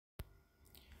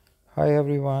Hi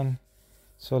everyone.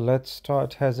 So let's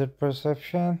start hazard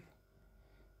perception.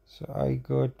 So I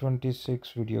got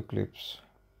 26 video clips.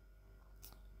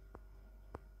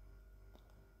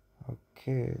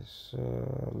 Okay,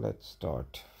 so let's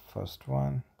start. First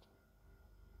one.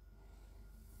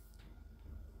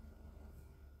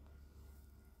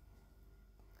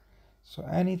 So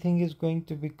anything is going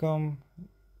to become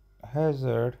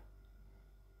hazard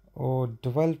or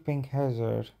developing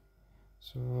hazard.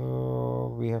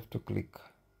 So we have to click.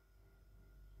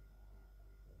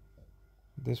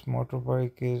 This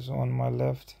motorbike is on my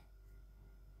left.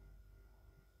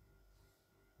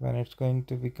 When it's going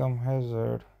to become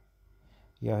hazard,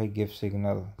 yeah, he gives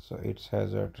signal, so it's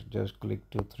hazard. Just click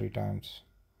 2-3 times.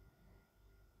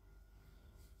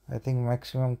 I think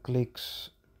maximum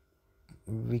clicks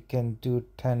we can do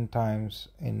 10 times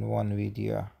in one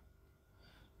video.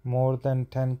 More than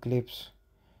 10 clips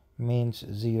means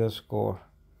 0 score,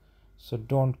 so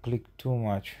don't click too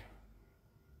much.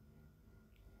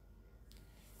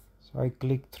 So I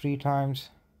click 3 times,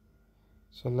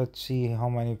 so let's see how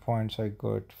many points I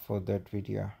got for that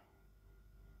video.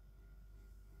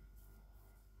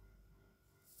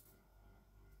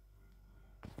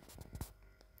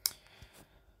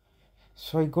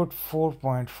 So I got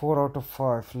 4.4 out of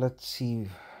 5. Let's see.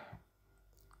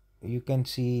 You can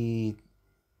see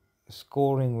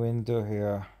scoring window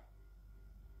here,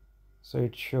 so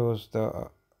it shows the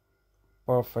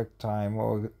perfect time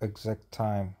or exact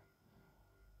time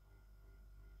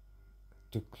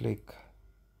to click.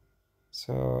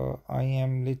 So I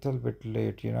am little bit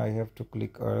late, I have to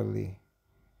click early.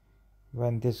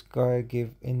 When this guy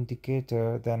give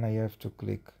indicator, then I have to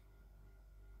click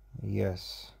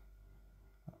yes,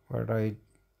 but I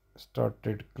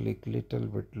started click little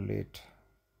bit late.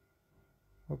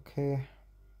 Okay,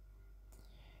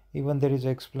 even there is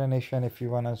explanation. If you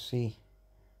wanna see,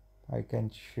 I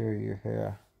can show you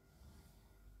here.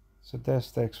 So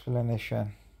that's the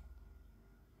explanation,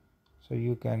 so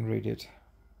you can read it.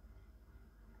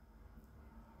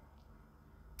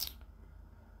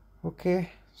 Okay,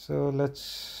 so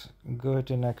let's go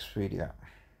to next video.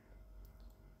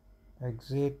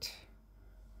 Exit,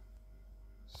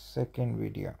 second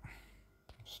video,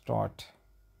 start.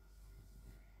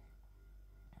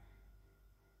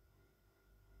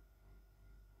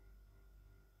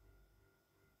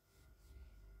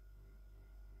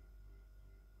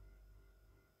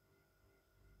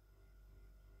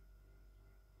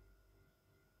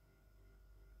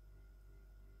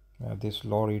 This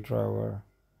lorry driver,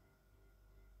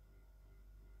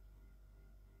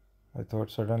 I thought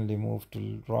suddenly moved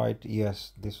to right.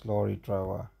 Yes, this lorry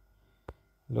driver.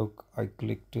 Look, I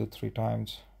clicked 2-3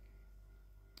 times.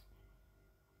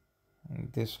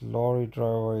 And this lorry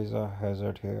driver is a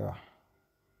hazard here.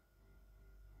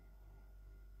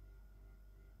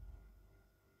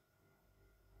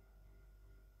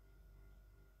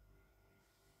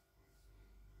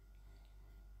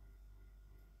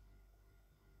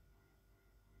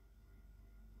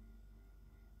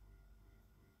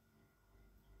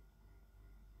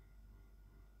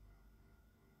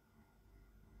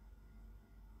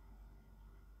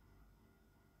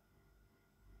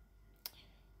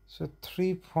 So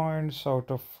 3 points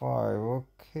out of 5.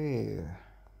 Okay.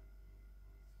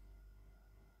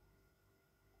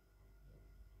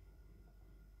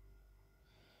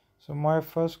 So my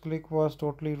first click was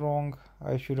totally wrong.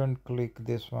 I shouldn't click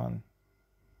this one.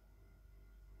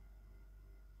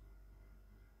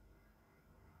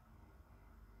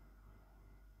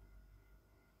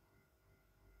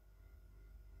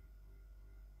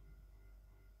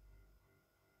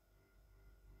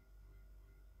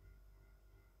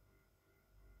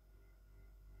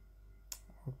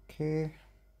 Okay.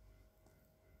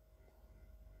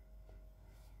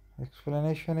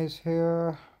 Explanation is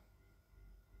here.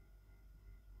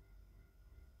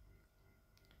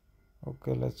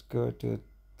 Okay, let's go to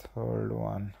third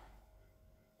one.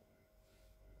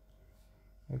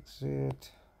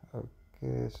 Exit.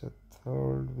 Okay, so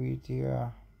third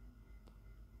video.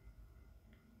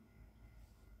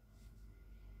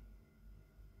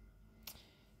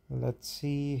 Let's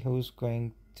see who's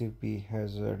going to be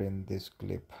hazard in this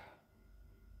clip.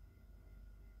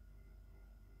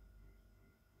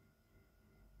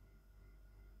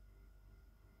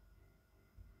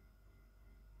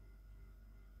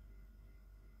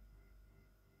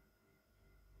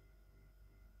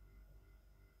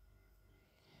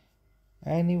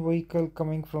 Any vehicle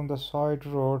coming from the side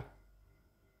road,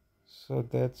 so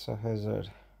that's a hazard.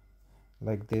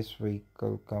 Like this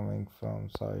vehicle coming from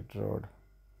side road,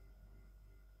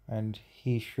 and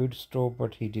he should stop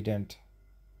but he didn't.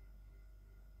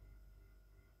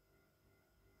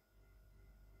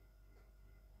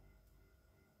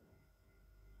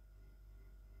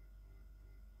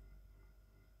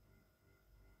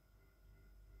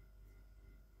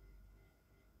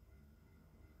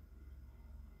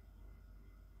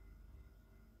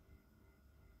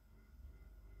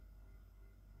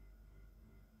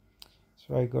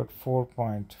 So I got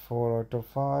 4.4 out of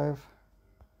 5.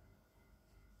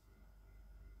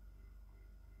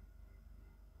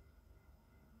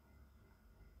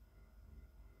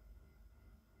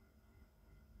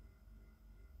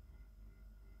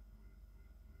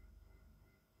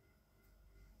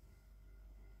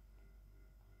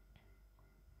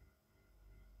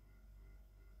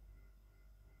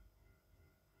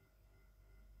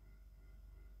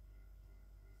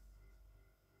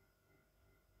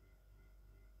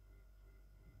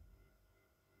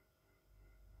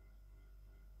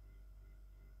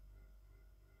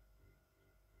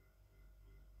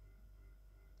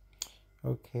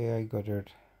 Okay, I got it.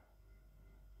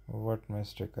 What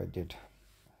mistake I did.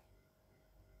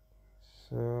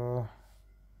 So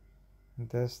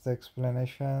that's the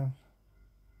explanation.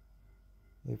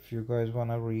 If you guys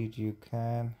wanna read, you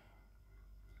can.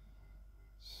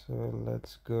 So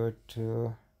let's go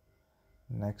to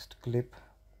next clip.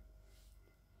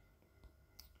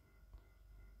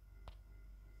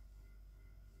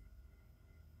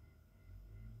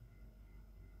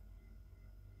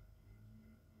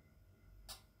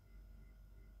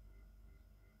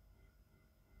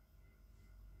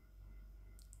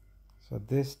 So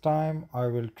this time I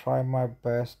will try my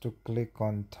best to click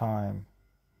on time.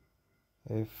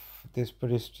 If this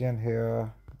pedestrian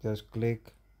here, just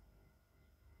click.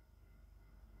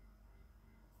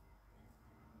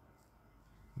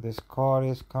 This car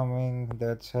is coming,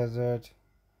 that's hazard.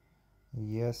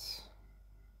 Yes.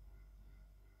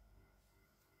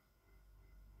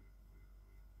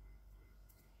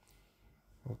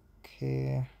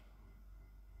 Okay.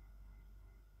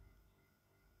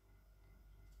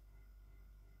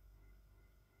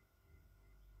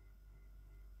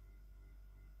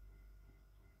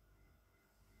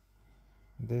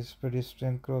 This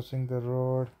pedestrian crossing the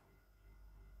road.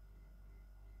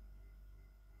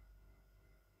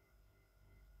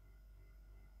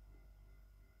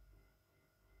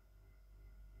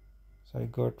 So I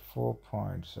got 4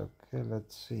 points. Okay,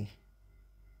 let's see.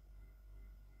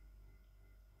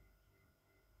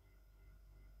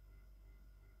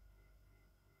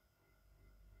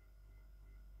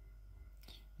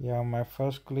 Yeah, my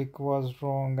first click was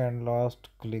wrong and last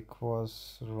click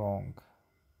was wrong.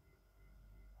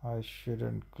 I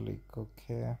shouldn't click.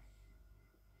 Okay.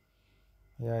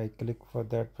 Yeah, I click for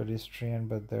that pedestrian,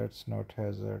 but that's not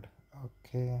hazard.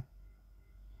 Okay.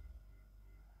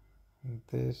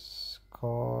 This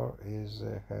car is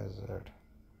a hazard.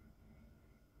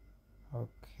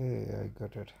 Okay, I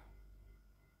got it.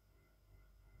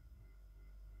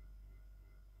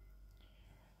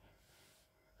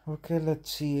 Okay,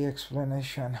 let's see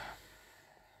explanation.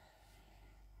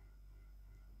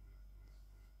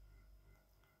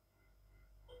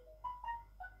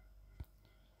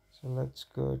 So let's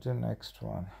go to next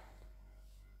one.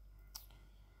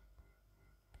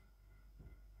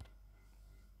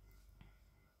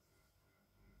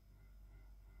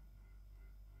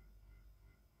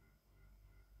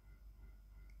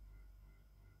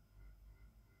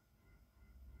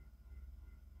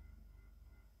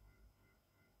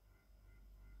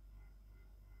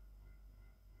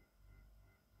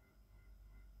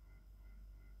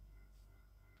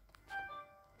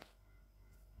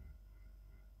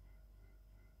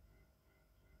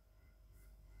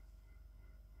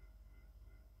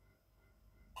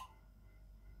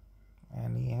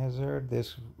 Any hazard?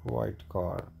 This white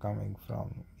car coming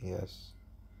from, yes.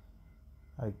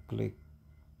 I click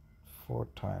 4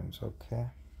 times. Okay.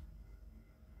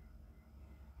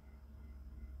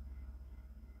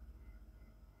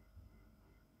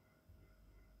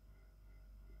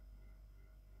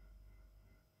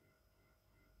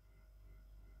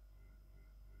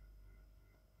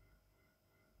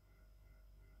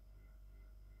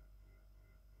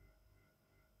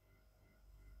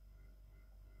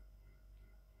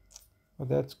 Oh,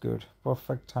 that's good.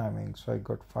 Perfect timing. So I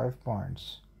got 5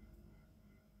 points.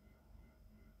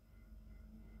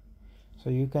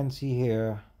 So you can see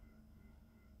here,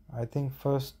 I think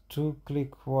first 2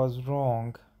 click was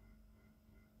wrong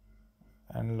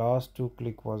and last 2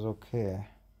 click was okay.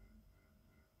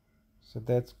 So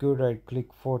that's good. I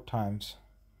click 4 times.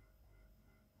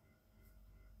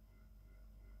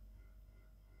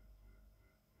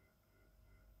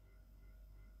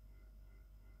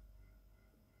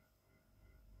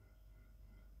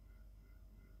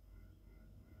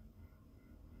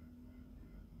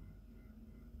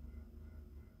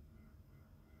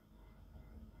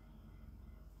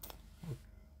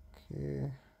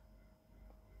 Okay.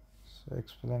 So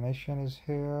explanation is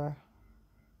here.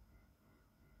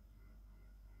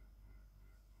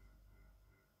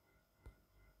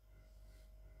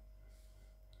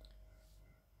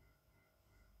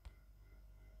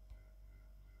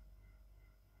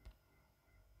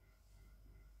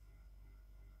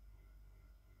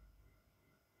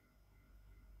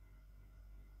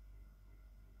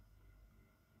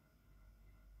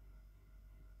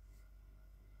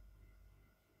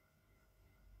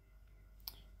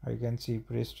 I can see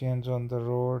pedestrians on the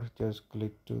road. Just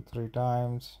click 2-3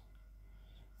 times.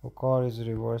 A car is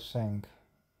reversing.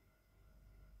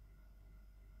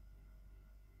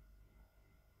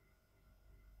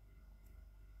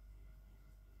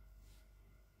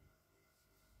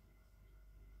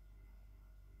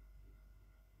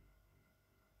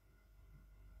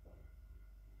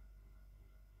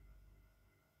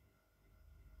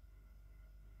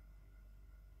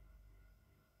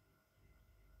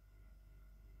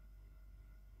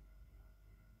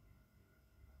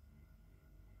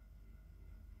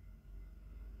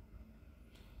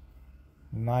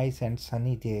 Nice and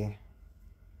sunny day.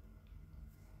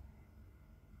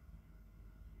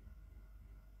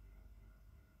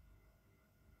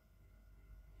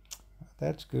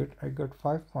 That's good. I got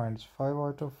 5 points. 5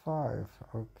 out of 5.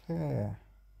 Okay.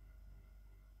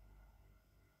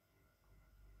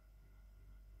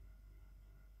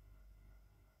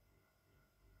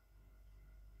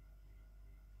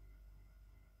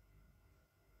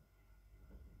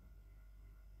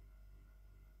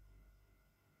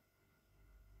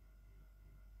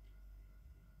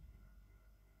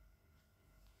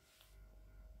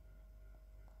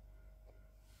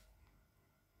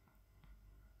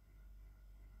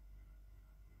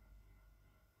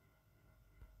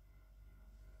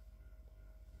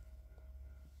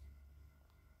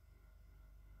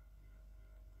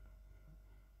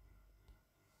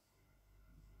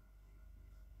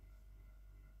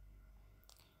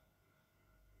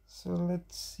 So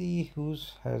let's see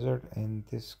who's hazard in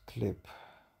this clip.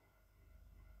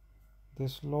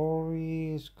 This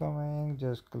lorry is coming.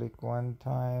 Just click 1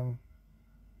 time.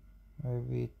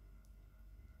 Maybe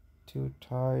 2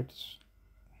 tight.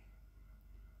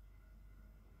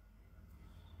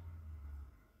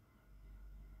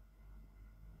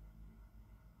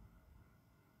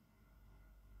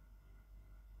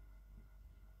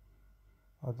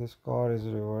 Oh, this car is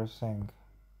reversing.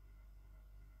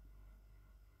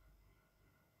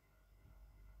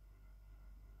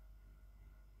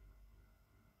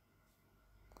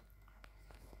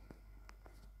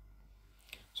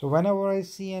 So whenever I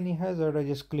see any hazard, I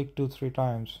just click 2-3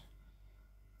 times.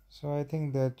 So I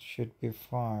think that should be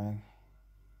fine.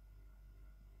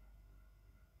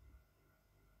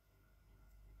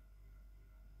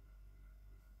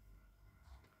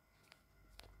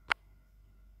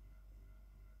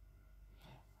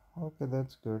 Okay,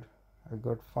 that's good. I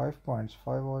got 5 points.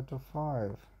 5 out of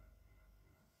 5.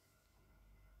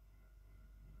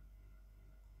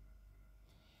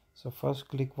 So first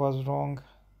click was wrong.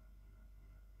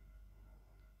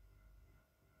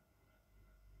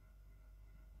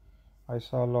 I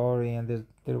saw lorry and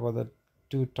there was a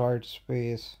too tight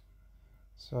space.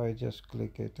 So I just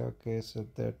click it. Okay, so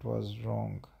that was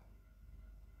wrong.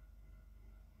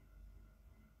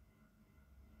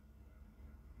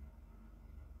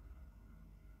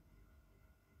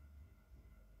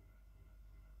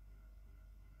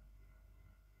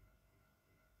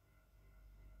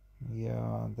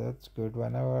 Yeah, that's good.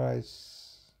 Whenever I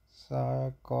saw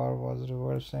a car was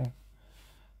reversing,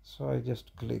 so I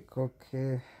just click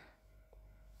OK.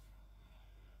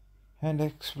 And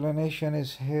explanation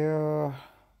is here.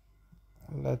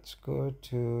 Let's go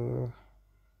to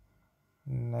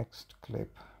next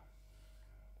clip.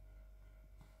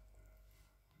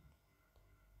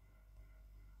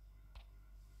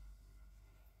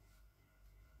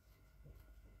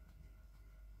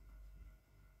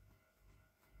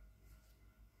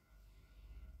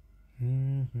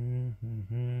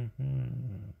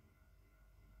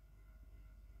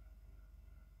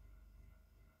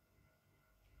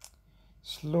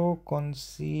 Slow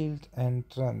concealed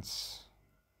entrance.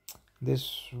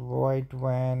 This white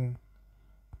van.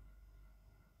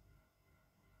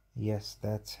 Yes,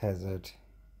 that's hazard.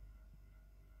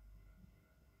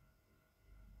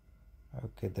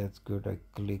 Okay, that's good. I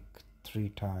click 3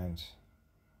 times.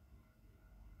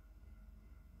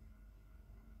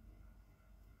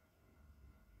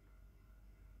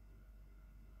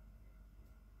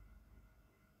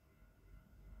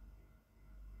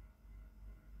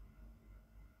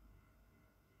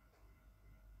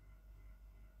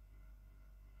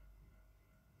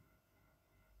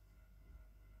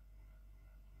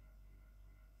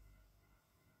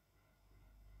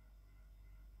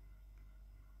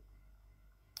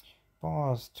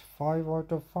 Passed. 5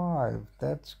 out of 5.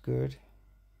 That's good.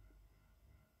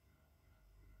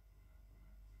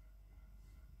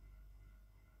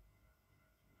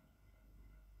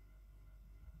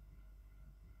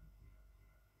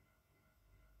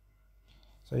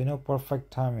 So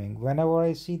perfect timing. Whenever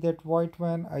I see that white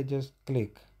van, I just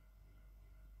click.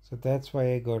 So that's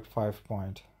why I got 5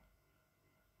 point.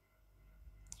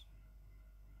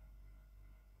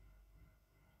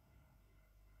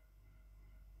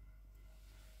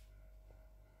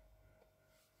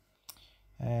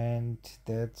 and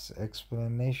that's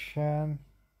explanation.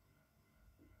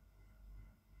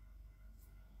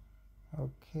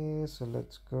 Okay, so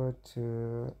let's go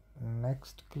to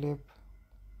next clip.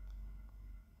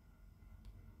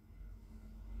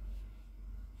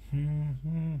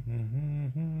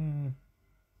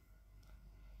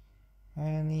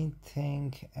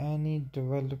 Any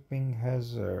developing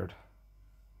hazard.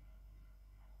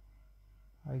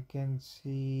 I can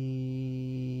see,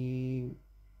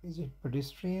 is it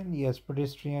pedestrian? Yes,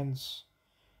 pedestrians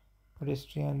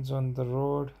on the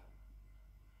road.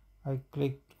 I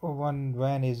clicked, oh, one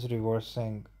van is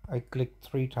reversing. I clicked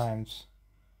 3 times.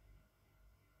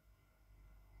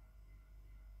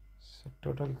 So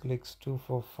total clicks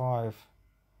 245.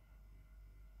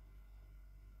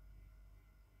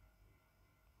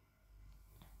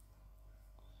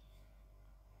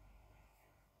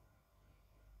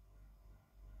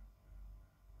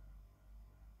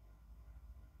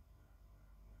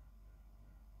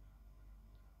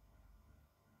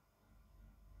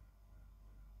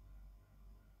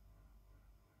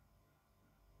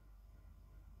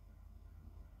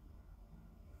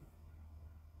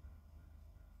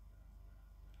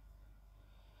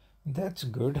 That's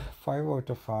good. 5 out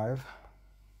of 5.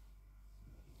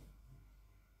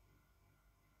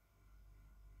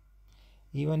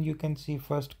 Even you can see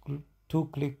first two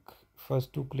clicks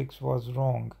was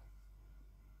wrong.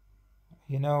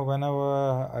 You know,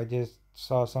 whenever I just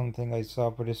saw something, I saw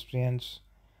pedestrians,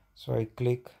 so I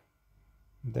click.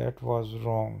 That was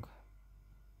wrong.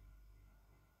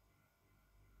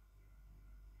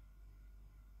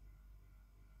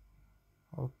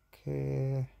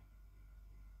 Okay.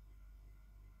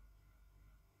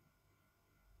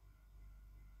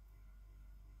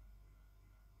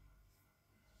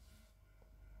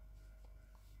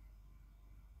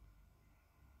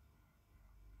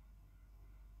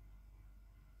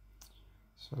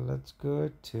 So let's go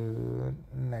to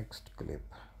next clip.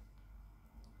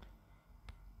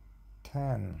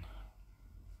 10.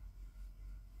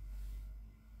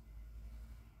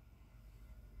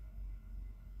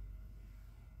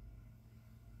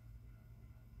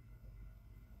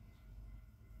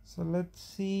 So let's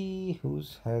see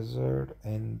who's hazard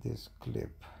in this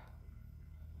clip.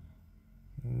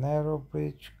 Narrow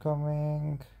bridge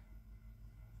coming.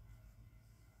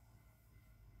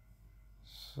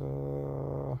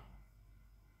 So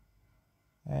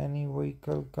any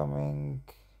vehicle coming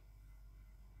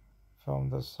from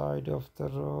the side of the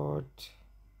road.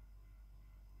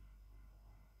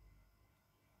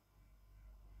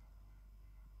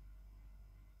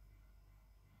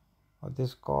 Oh,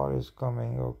 this car is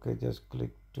coming. Okay, just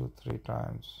click 2-3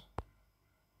 times.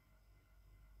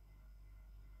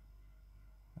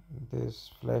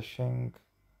 This flashing,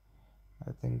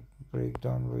 I think,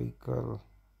 breakdown vehicle.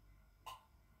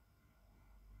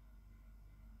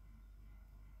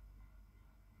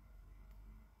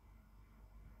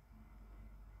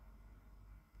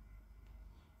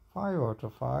 Five out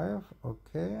of 5.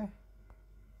 Okay.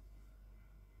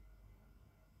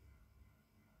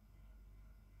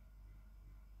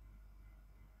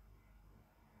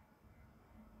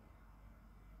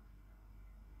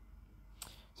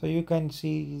 So you can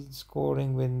see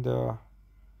scoring when the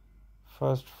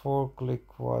first 4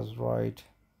 click was right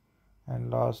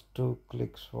and last 2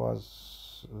 clicks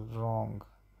was wrong.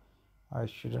 I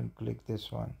shouldn't click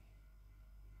this one.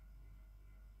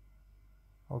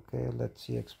 Okay, let's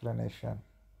see explanation.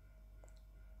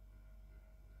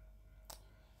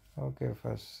 Okay,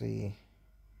 first see.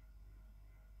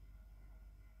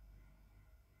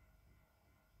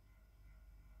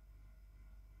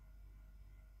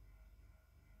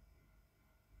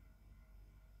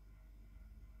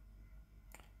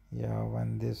 Yeah,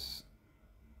 when this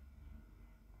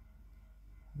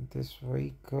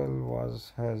vehicle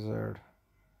was hazard,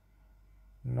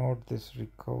 not this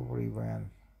recovery van.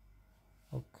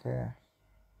 Okay.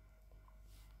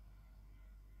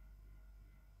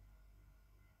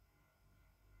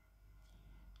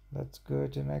 Let's go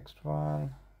to next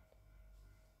one.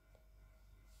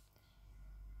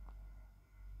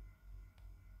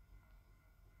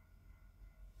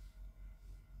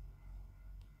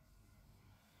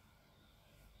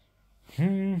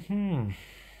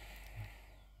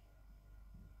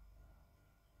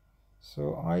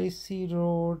 So icy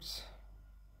roads,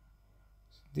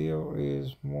 there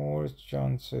is more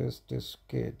chances to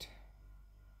skid.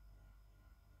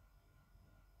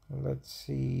 Let's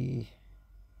see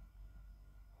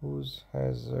who's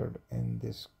hazard in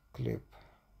this clip.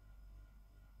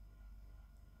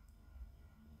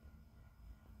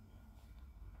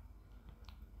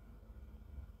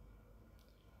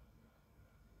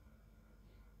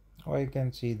 Oh, I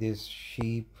can see this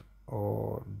sheep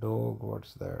Oh, dog,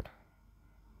 what's that?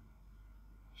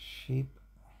 Sheep.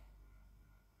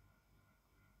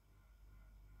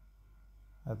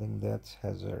 I think that's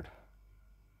hazard.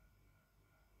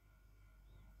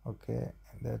 Okay,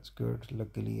 that's good.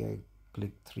 Luckily, I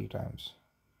clicked 3 times.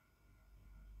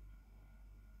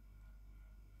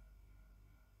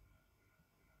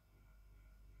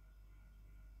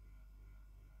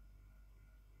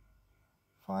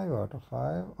 Five out of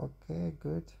five. Okay,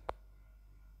 good.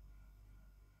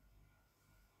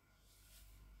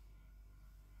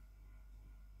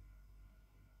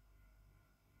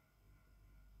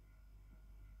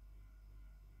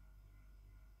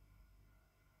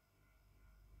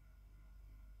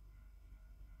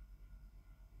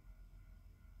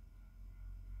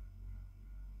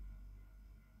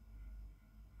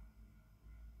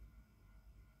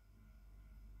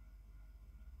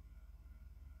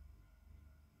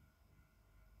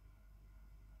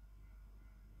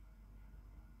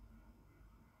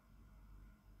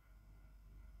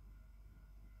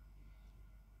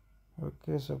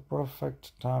 Okay, so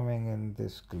perfect timing in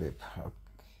this clip.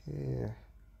 Okay,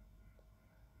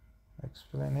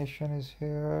 explanation is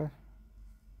here.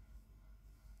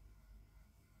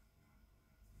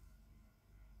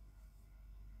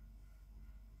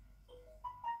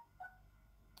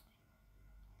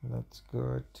 Let's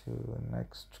go to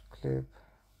next clip.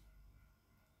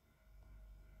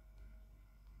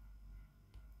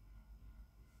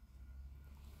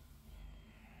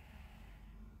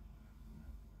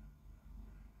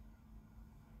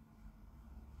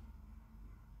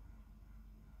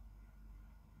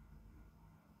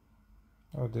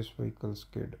 Oh, this vehicle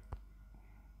skid.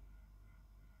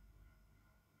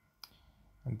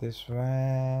 And this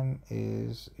van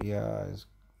is, yeah,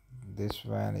 this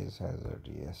van is hazard,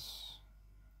 yes.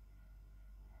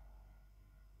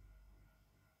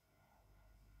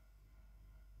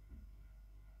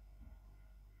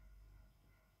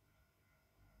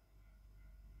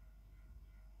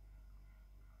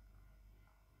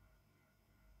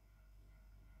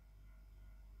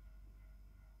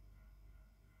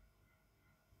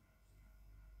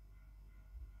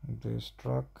 This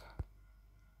truck,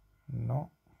 no.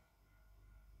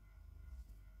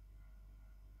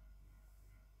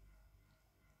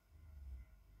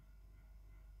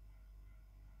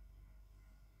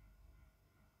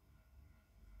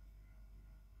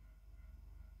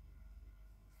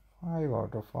 5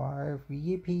 out of 5.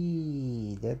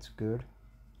 Yippee! That's good.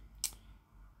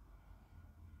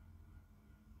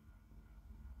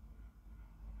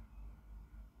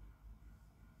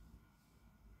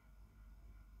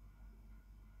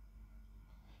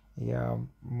 Yeah,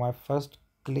 my first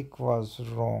click was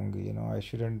wrong. I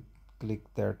shouldn't click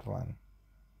that one.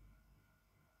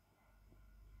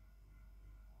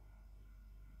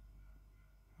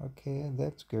 Okay,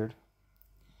 that's good.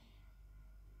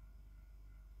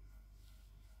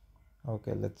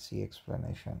 Okay, let's see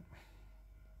explanation.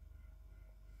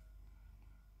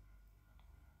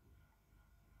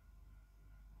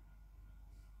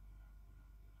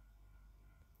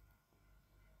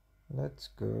 Let's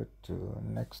go to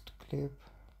next clip.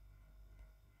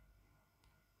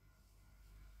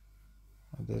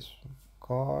 This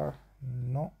car,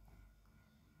 no.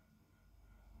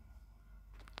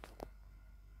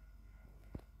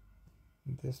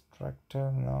 This tractor,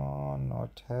 no,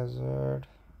 not hazard.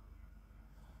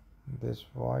 This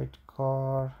white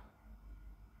car.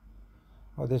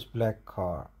 Oh, this black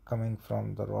car coming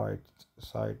from the right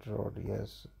side road.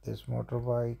 Yes, this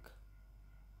motorbike.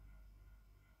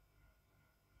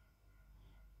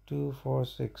 2, 4,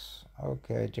 6.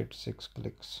 Okay, I did 6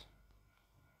 clicks.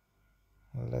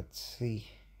 Let's see.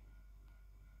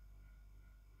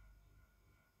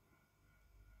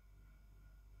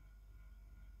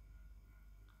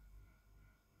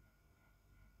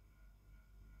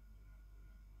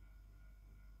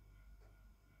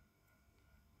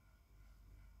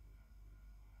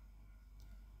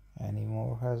 Any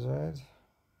more hazards?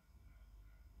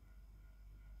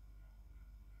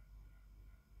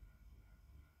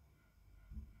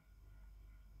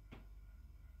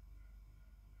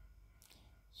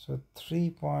 So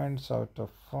 3 points out of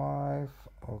 5.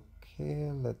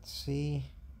 Okay, let's see.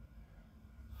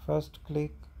 First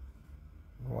click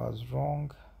was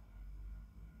wrong.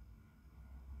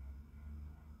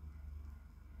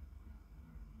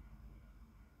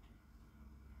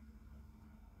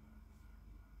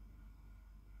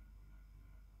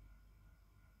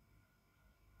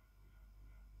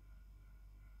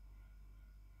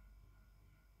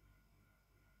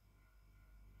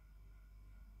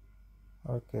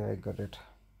 Okay, I got it.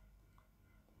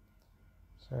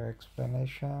 So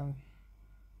explanation.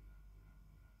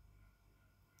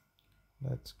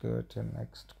 Let's go to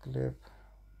next clip.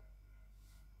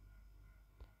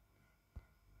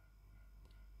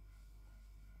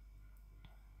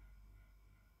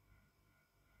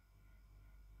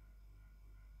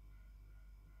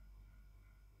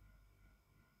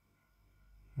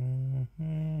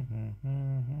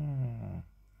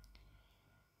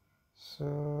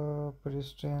 So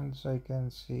pedestrians, I can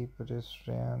see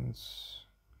pedestrians.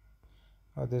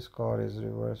 Oh, this car is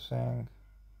reversing.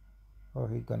 Oh,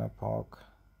 he gonna park.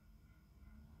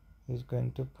 He's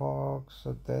going to park,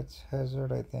 so that's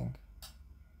hazard, I think.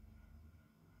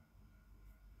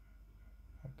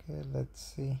 Okay, let's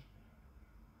see.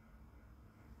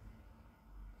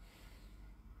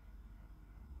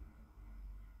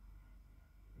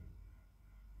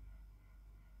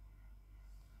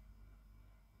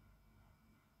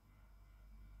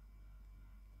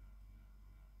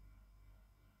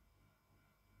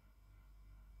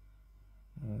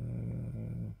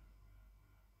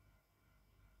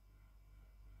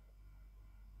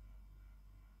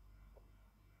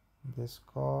 This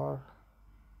car,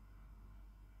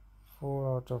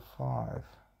 4 out of 5.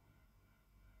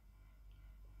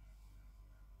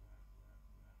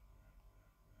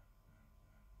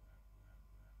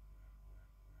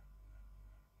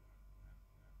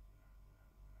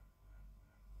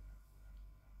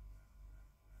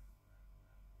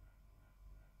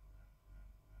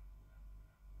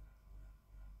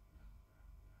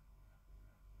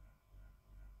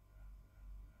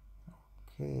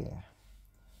 Okay,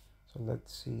 so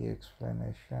let's see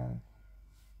explanation.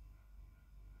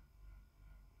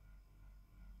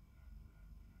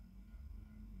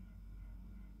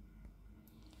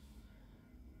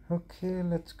 Okay,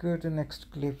 let's go to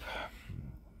next clip.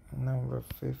 Number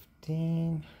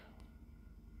 15.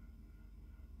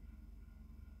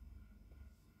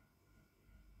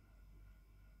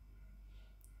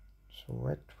 So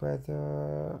wet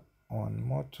weather on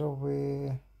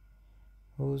motorway.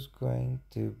 Who's going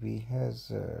to be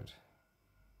hazard?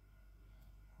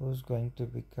 Who's going to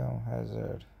become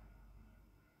hazard?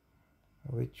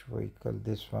 Which vehicle?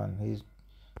 This one. He's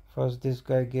first, this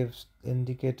guy gives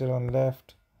indicator on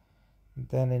left,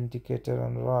 then indicator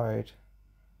on right.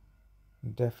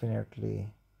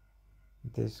 Definitely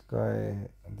this guy,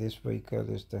 this vehicle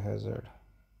is the hazard.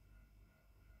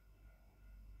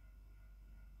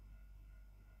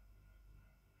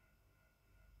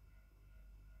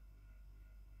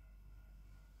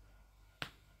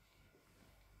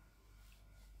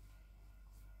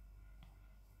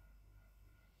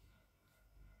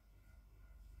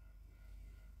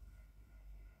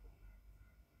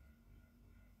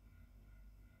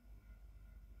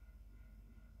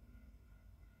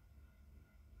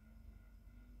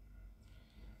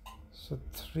 So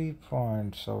 3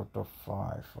 points out of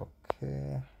 5.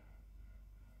 Okay.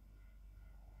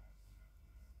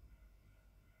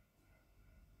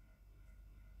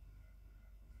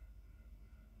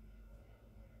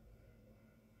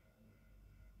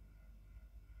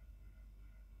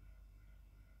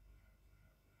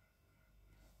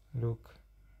 Look,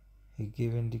 he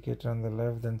give indicator on the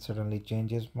left, then suddenly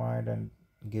changes mind and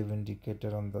give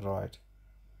indicator on the right.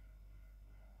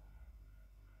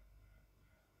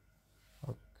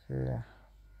 Okay.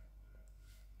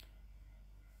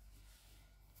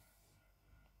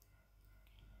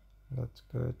 Let's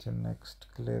go to next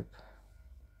clip.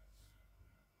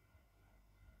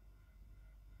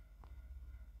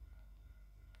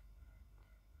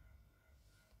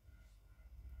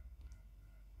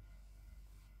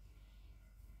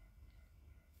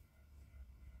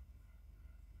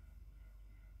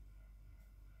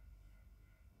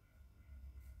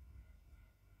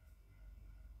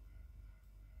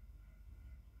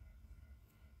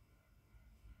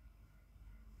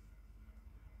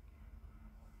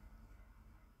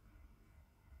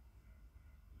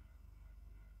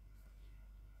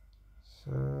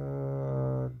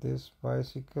 So this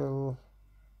bicycle,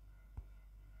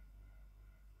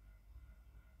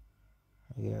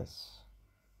 yes.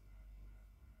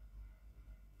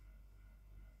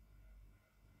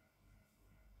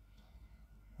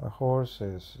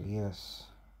 Horses, yes.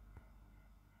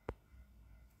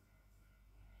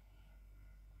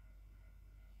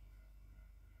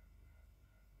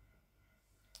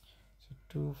 So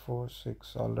 2, 4,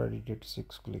 6, already did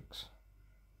 6 clicks.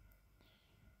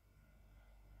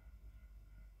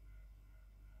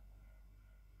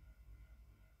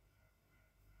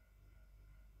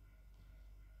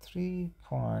 Three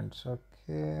points,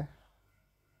 okay.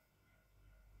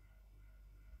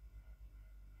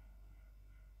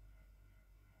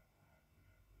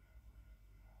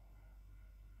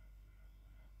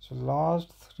 So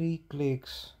last 3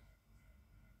 clicks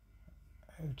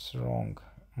It's wrong.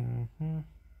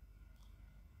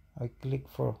 I click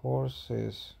for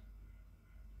horses.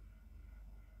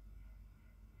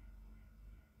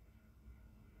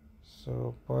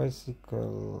 So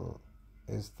bicycle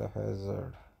is the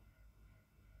hazard.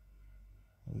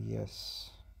 Yes,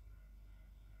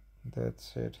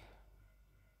 that's it.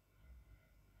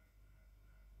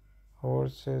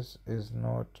 Horses is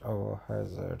not our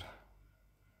hazard.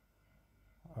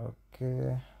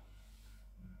 Okay.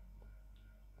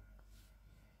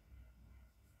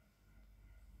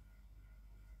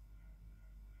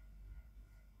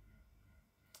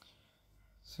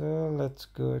 So let's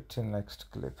go to next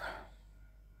clip.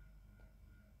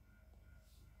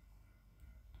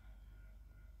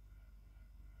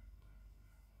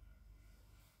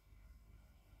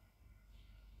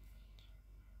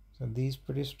 So these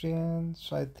pedestrians,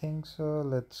 I think so.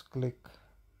 Let's click.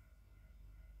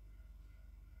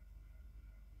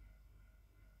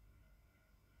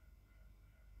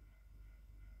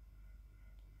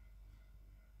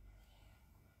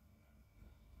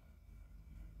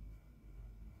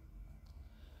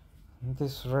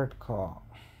 This red car.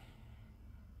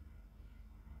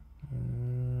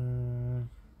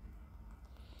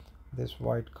 This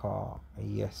white car.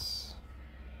 Yes.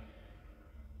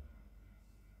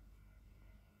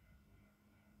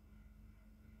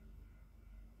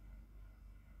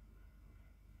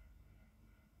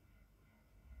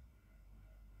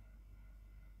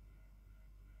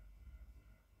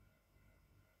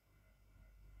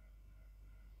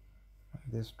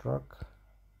 This truck.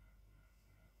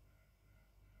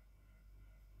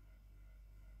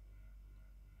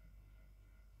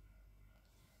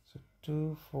 So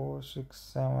 2, 4, 6,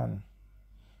 7.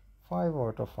 5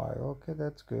 out of 5. Okay,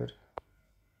 that's good.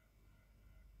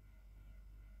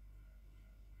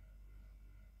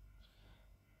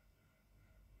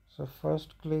 So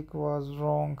first click was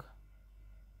wrong.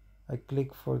 I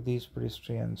click for these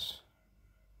pedestrians.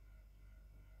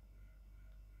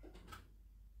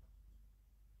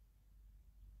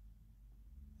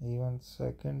 Even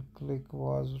second click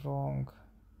was wrong.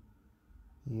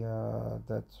 Yeah,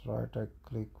 that's right. I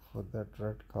click for that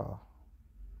red car.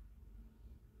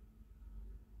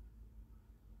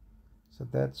 So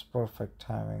that's perfect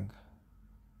timing.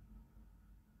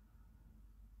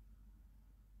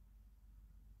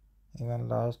 Even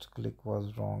last click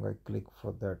was wrong. I click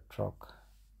for that truck.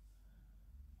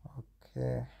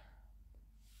 Okay.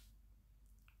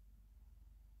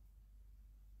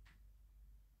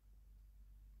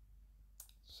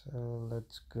 So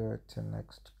let's go to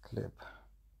next clip.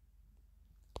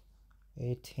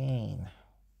 18.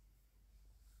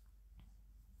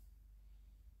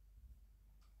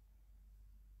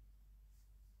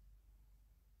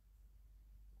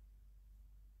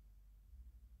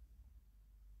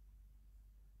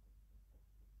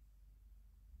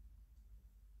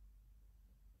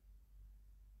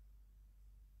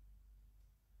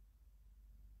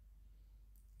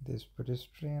 This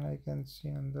pedestrian I can see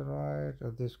on the right,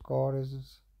 or this car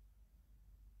is,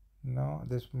 no,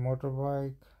 this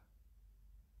motorbike.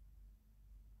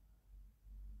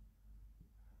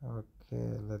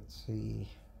 Okay, let's see.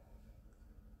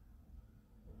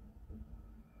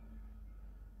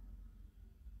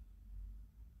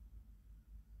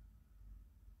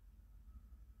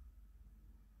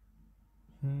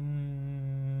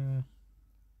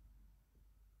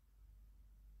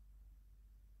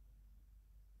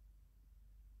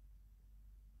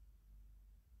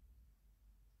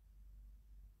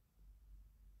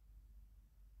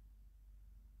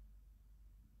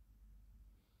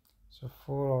 So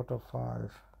 4 out of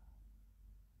 5.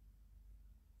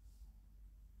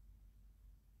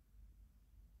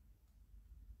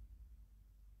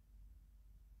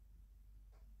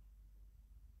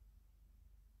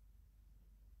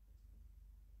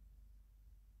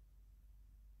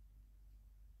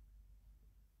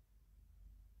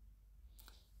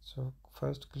 So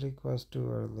first click was too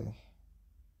early.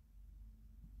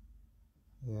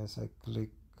 Yes, I click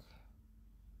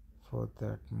for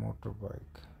that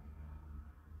motorbike.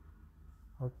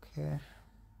 Okay.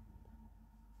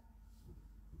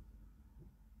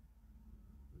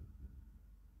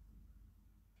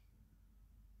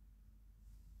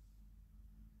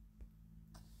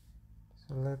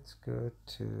 So let's go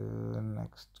to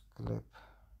next clip.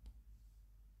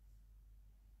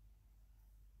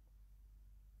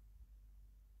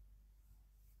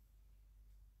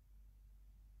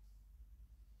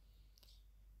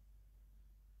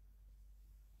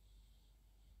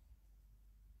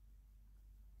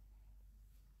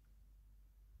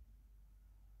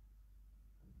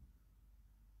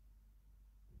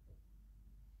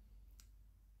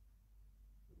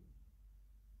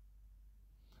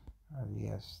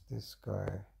 Yes, this guy,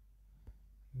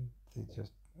 they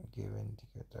just give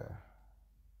indicator.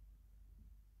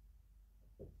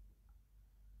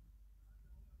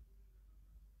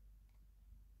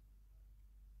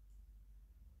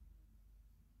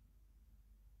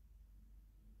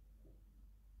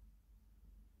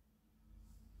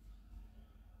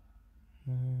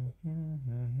 Hmm.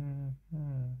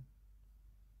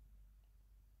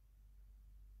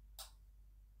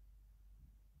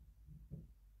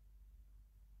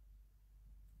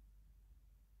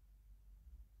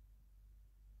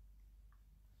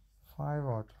 5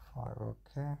 out of 5,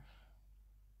 okay.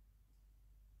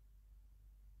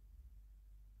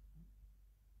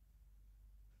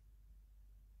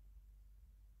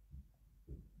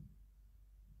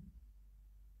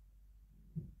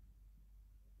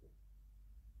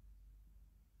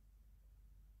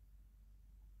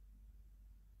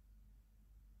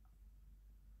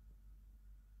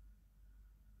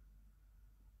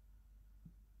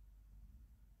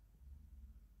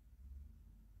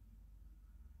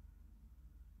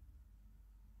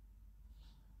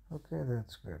 Okay,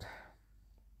 that's good.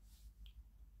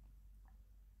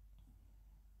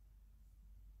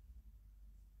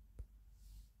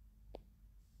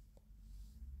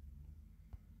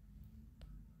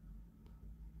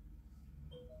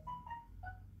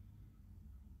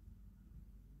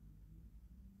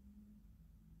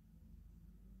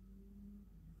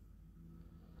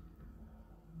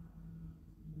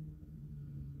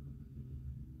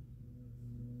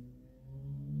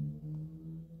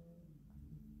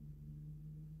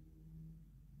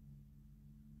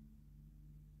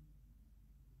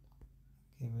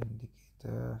 Give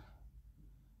indicator.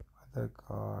 Other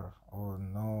car. Oh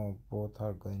no, both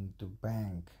are going to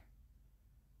bank.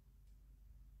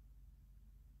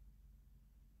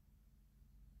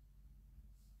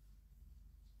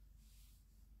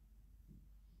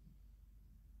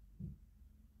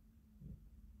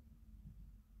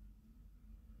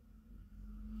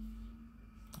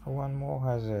 One more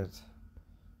hazard.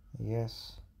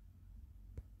 Yes.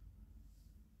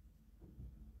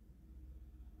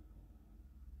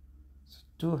 So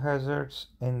 2 hazards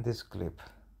in this clip.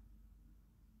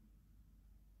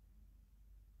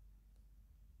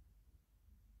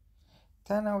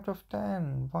 10 out of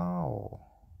 10. Wow.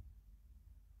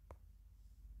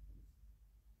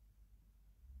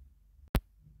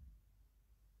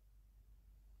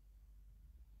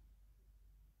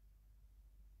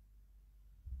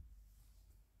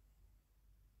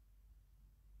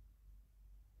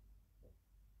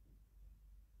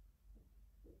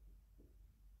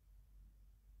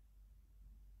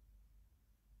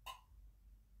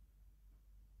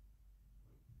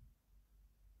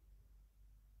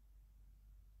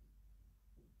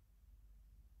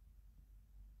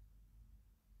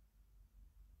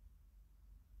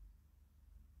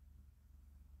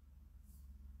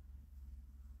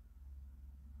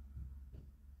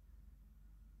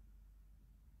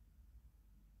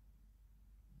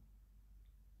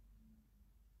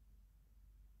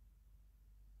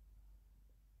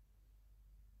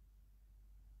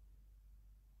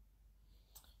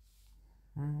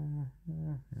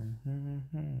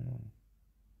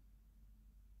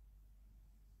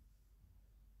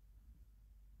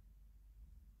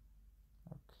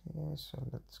 Okay, so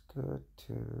let's go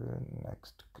to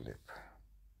next clip.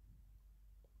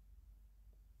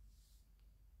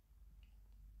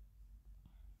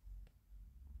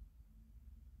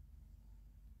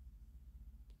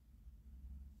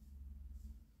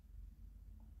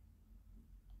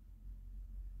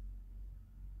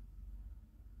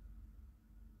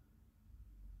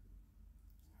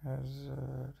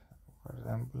 Hazard.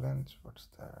 What ambulance? What's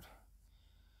that?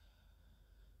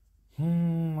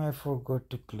 I forgot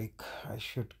to click. I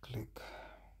should click.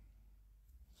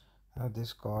 Now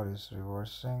this car is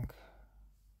reversing.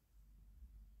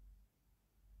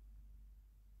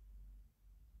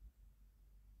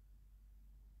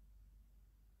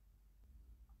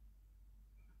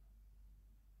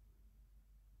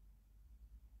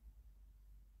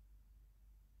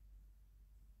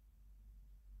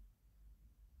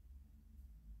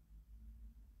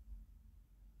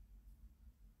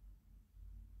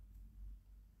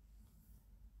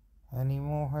 Any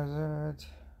more hazard?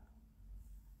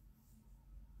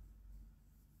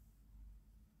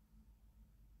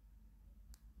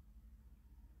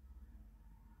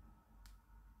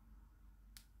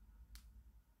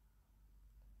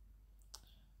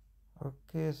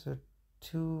 Okay, so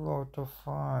 2 out of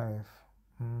 5.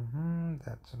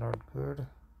 That's not good.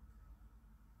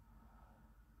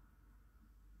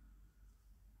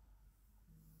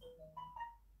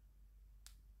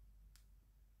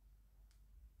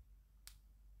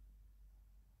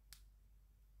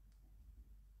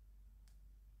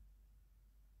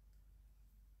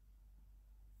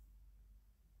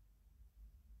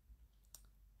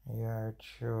 Yeah, it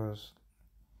shows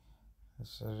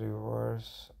it's a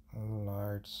reverse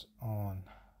lights on.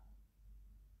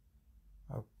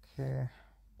 Okay.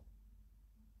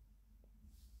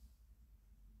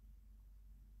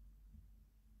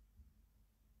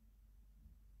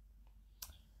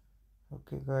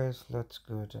 Okay guys, let's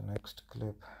go to next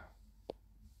clip.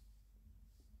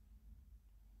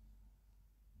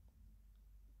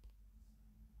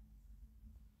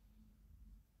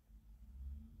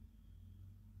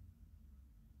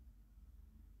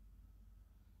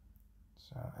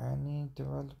 So any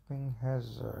developing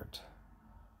hazard.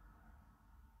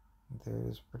 There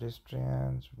is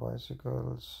pedestrians,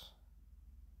 bicycles.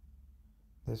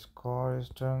 This car is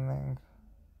turning.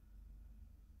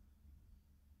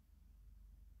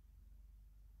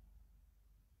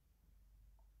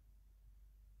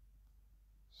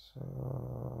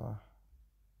 So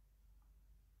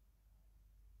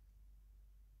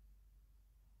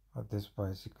this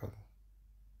bicycle.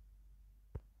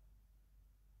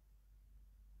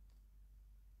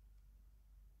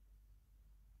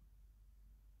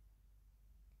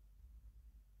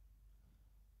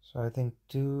 So I think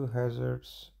two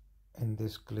hazards in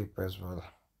this clip as well.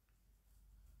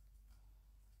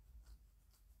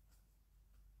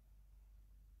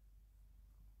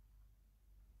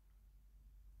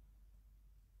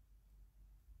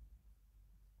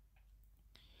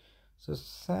 So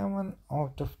 7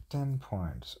 out of 10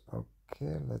 points.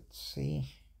 Okay, let's see.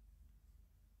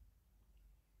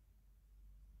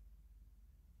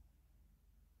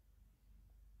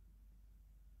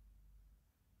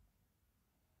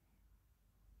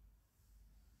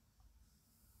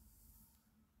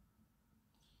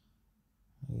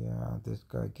 Yeah, this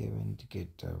guy gave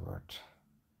indicator, but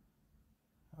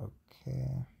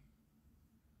okay.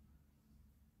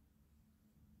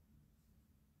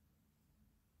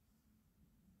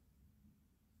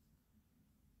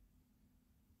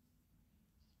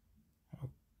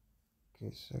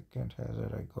 Okay, second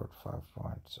hazard I got 5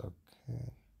 points.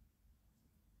 Okay.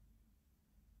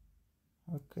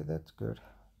 Okay, that's good.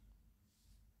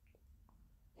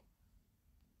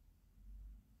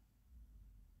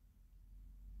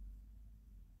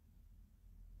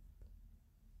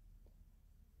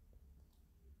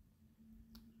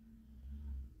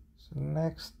 So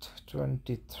next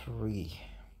 23.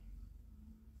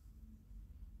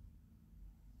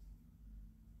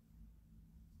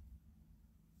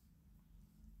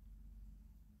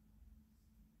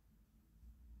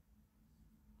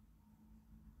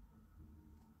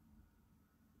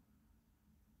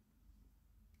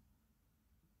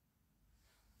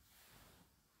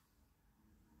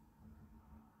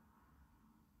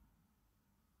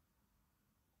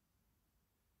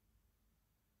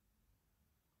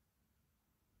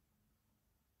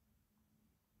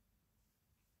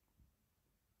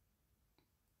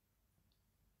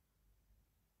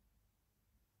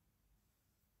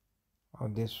 Oh,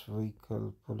 this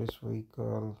vehicle, police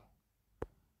vehicle,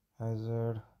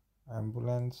 hazard,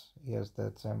 ambulance. Yes,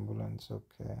 that's ambulance.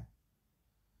 Okay.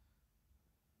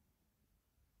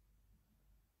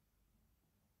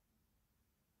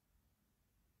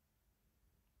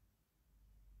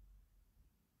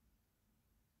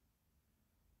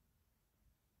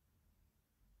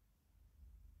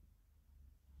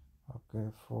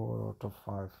 Okay, 4 out of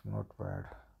 5. Not bad.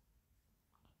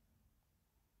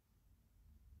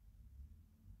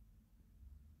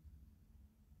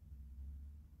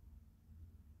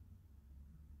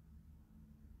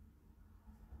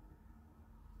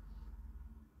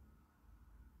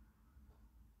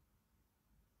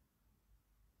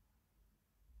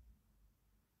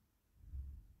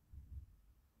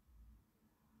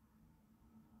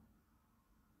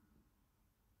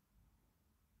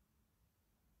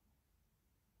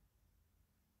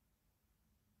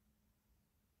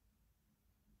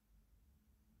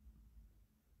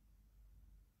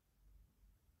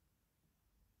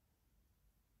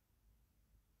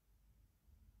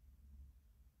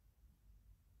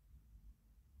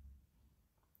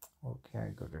 Okay, I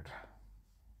got it.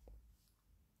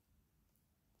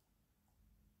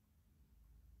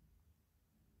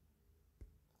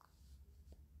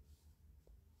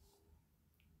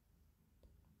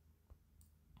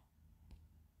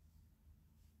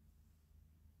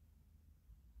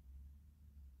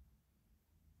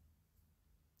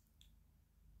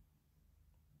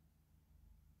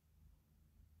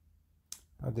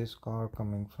 This car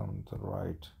coming from the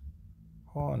right.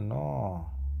 Oh no.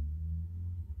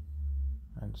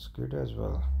 And skid as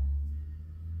well.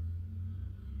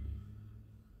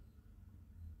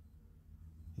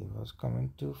 He was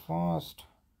coming too fast.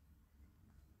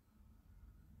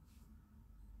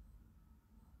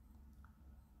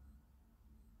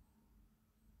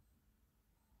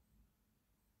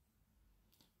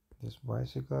 This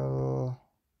bicycle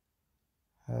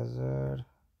hazard.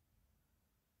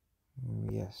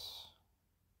 Yes.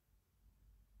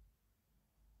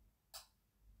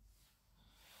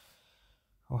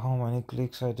 Oh, how many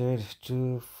clicks I did?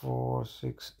 2, 4,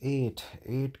 6, 8.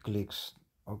 8 clicks.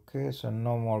 Okay, so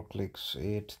no more clicks.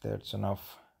 8, that's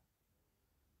enough.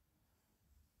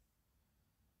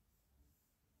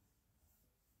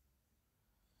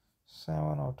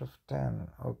 7 out of 10.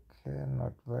 Okay,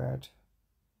 not bad.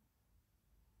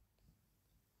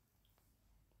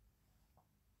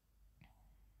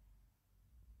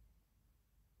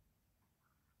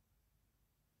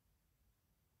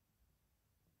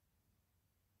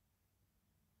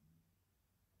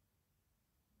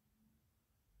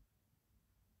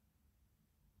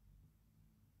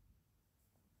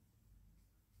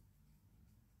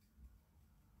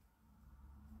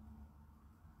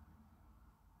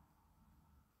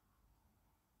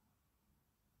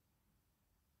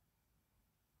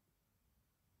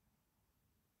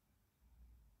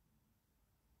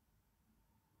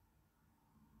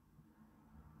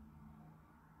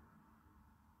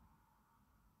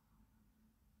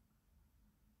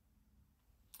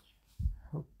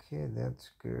 Okay,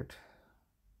 that's good.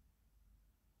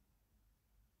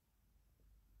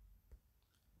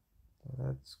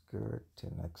 Let's go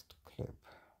to next clip.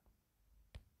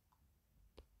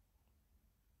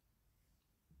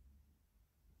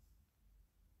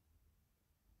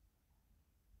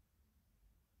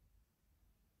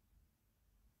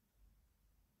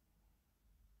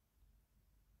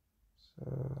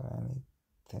 So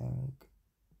anything,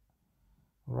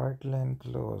 right lane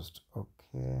closed.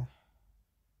 Okay.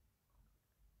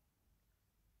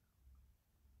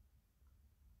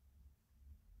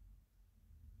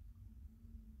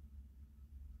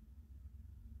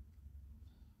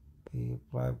 The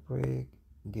apply brake,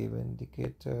 give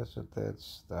indicator, so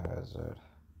that's the hazard.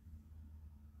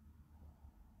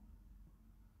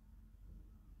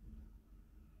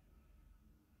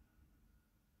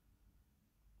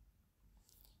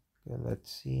 Okay,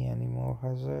 let's see any more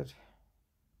hazard.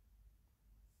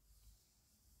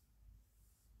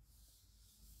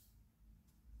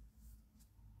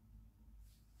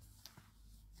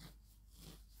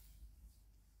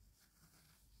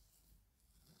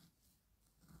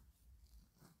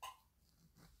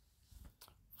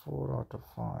 Four out of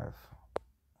five.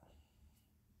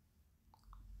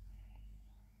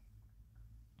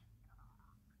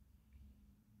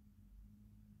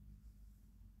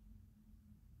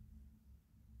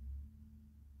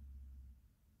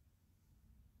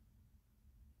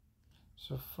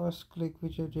 So first click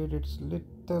which I did, it's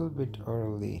little bit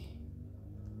early.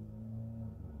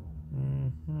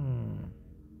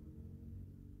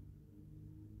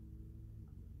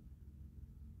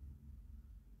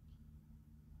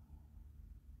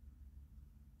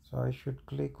 So I should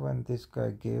click when this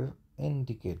guy gave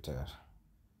indicator.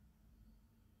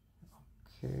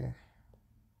 Okay.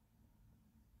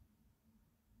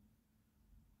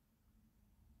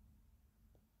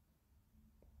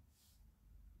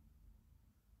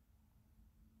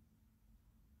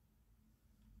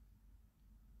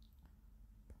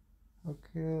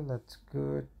 Okay, let's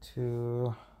go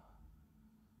to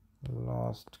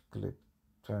last clip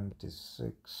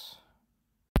 26.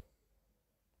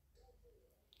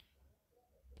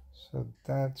 So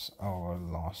that's our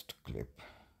last clip.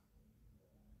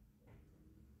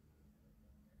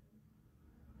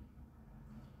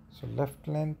 So left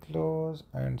lane close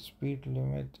and speed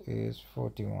limit is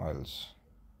 40 miles.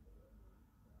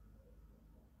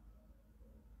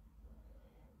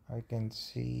 I can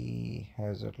see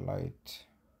hazard light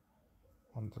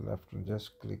on the left and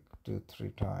just click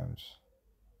 2-3 times.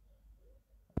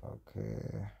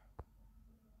 Okay,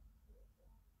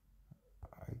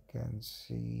 I can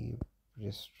see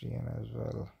pedestrian as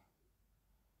well.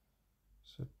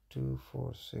 So 2,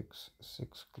 4, 6,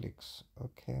 6 clicks.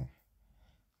 Okay,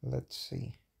 let's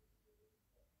see.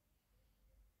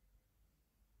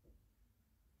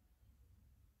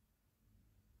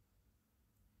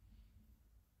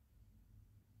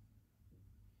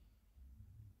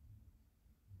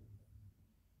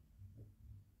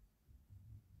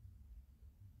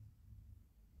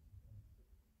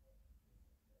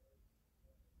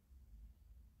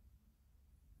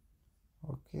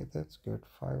 Okay, that's good.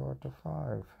 5 out of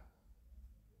 5.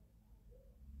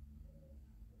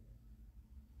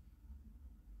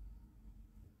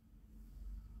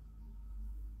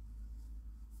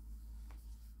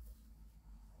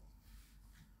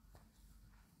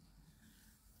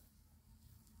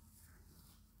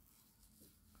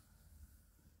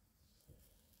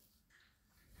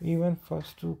 Even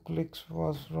first 2 clicks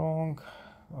was wrong.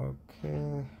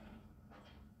 Okay.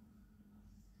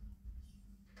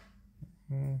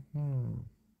 Mm-hmm.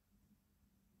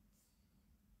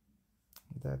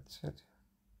 That's it.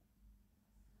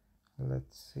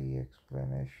 Let's see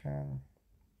explanation.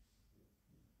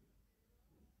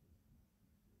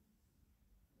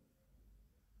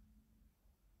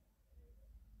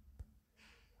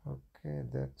 Okay,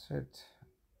 that's it.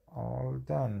 All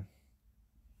done.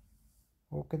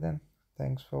 Okay then.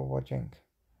 Thanks for watching.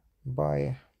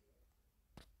 Bye.